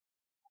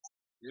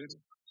Hey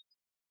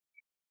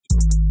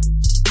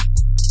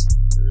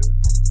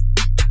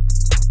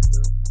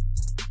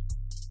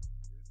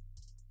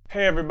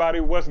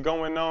everybody, what's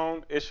going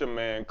on? It's your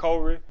man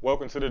Corey.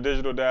 Welcome to the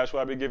Digital Dash,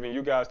 where I be giving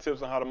you guys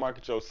tips on how to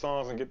market your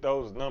songs and get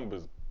those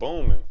numbers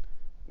booming.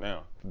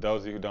 Now, for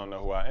those of you who don't know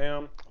who I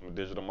am, I'm a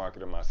digital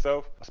marketer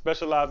myself. I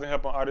specialize in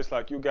helping artists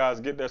like you guys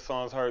get their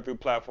songs heard through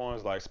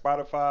platforms like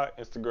Spotify,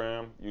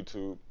 Instagram,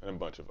 YouTube, and a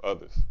bunch of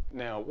others.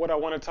 Now, what I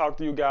want to talk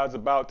to you guys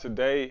about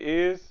today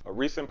is a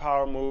recent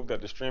power move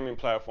that the streaming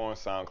platform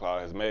SoundCloud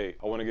has made.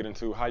 I want to get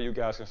into how you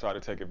guys can start to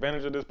take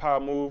advantage of this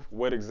power move,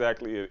 what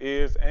exactly it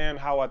is, and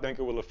how I think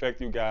it will affect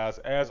you guys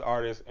as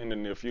artists in the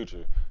near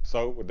future.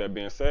 So, with that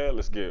being said,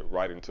 let's get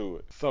right into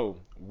it. So,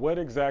 what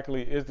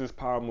exactly is this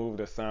power move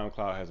that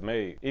SoundCloud has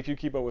made? If you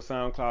keep up with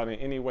SoundCloud in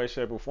any way,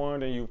 shape, or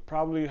form, then you've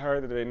probably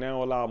heard that they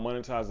now allow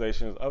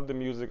monetizations of the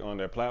music on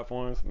their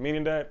platforms,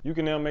 meaning that you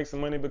can now make some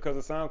money because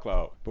of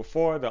SoundCloud.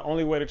 Before, the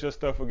only way that your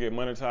stuff would get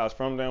monetized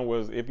from them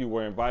was if you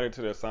were invited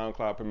to their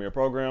SoundCloud Premier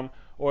program,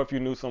 or if you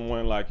knew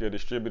someone like your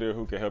distributor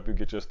who could help you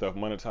get your stuff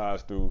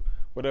monetized through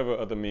whatever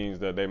other means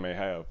that they may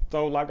have.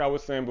 So like I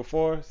was saying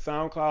before,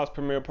 SoundCloud's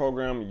Premier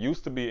program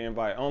used to be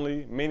invite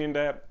only, meaning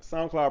that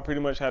SoundCloud pretty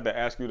much had to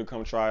ask you to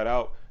come try it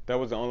out. That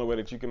was the only way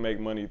that you can make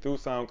money through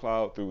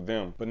SoundCloud through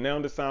them. But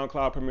now the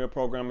SoundCloud Premier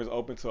program is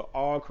open to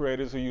all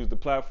creators who use the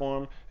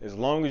platform as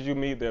long as you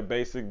meet their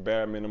basic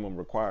bare minimum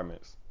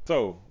requirements.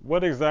 So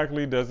what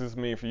exactly does this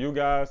mean for you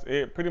guys?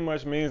 It pretty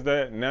much means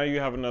that now you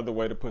have another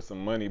way to put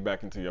some money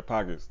back into your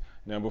pockets.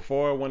 Now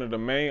before, one of the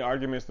main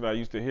arguments that I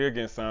used to hear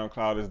against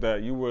SoundCloud is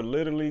that you were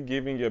literally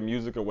giving your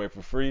music away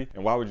for free,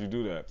 and why would you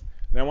do that?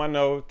 Now I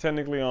know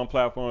technically on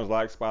platforms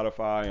like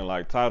Spotify and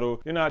like Tidal,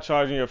 you're not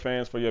charging your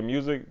fans for your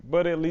music,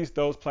 but at least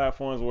those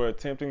platforms were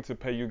attempting to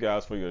pay you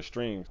guys for your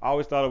streams. I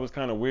always thought it was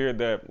kind of weird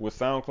that with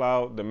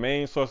SoundCloud, the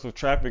main source of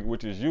traffic,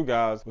 which is you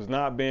guys, was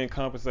not being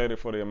compensated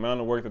for the amount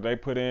of work that they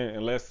put in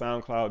unless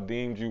SoundCloud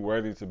deemed you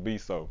worthy to be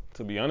so.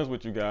 To be honest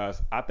with you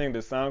guys, I think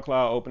that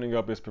SoundCloud opening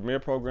up its Premier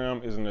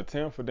program is an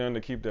attempt for them to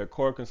keep their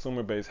core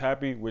consumer base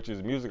happy, which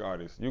is music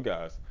artists, you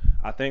guys.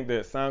 I think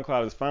that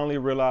SoundCloud has finally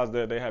realized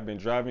that they have been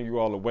driving you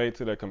all the way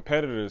to their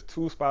competitors,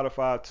 to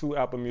Spotify, to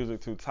Apple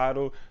Music, to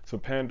Tidal, to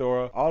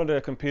Pandora, all of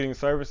their competing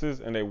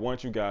services, and they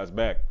want you guys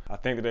back. I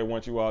think that they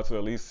want you all to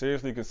at least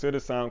seriously consider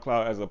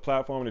SoundCloud as a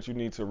platform that you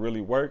need to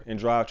really work and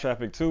drive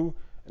traffic to,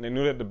 and they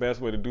knew that the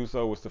best way to do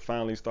so was to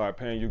finally start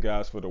paying you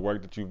guys for the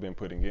work that you've been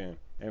putting in.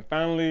 And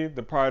finally,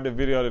 the part of the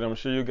video that I'm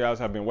sure you guys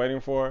have been waiting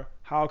for: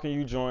 how can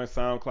you join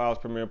SoundCloud's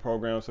Premier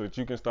program so that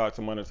you can start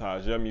to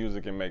monetize your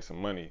music and make some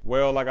money?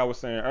 Well, like I was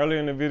saying earlier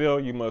in the video,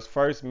 you must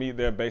first meet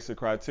their basic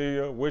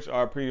criteria, which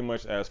are pretty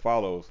much as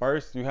follows.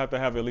 First, you have to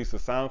have at least a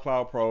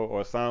SoundCloud Pro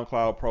or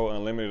SoundCloud Pro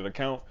Unlimited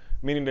account,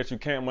 meaning that you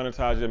can't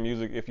monetize your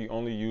music if you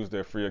only use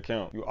their free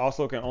account. You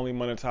also can only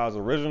monetize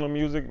original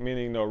music,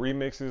 meaning no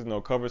remixes,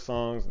 no cover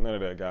songs, none of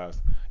that, guys.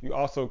 You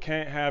also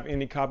can't have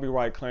any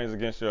copyright claims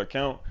against your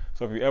account,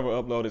 so if you ever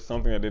uploaded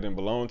something that didn't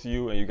belong to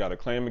you and you got a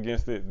claim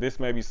against it,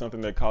 this may be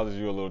something that causes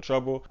you a little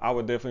trouble. I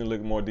would definitely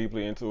look more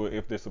deeply into it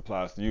if this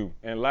applies to you.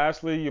 And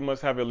lastly, you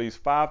must have at least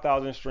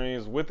 5,000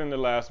 streams within the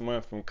last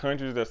month from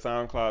countries that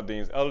SoundCloud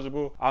deems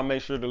eligible. I'll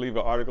make sure to leave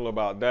an article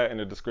about that in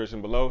the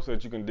description below so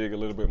that you can dig a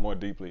little bit more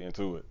deeply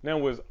into it.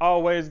 Now, as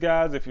always,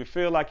 guys, if you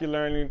feel like you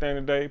learned anything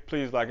today,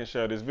 please like and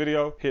share this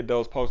video. Hit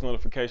those post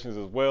notifications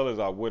as well, as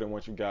I wouldn't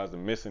want you guys to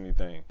miss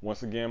anything.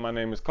 Once again, my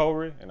name is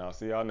Corey, and I'll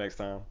see y'all next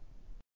time.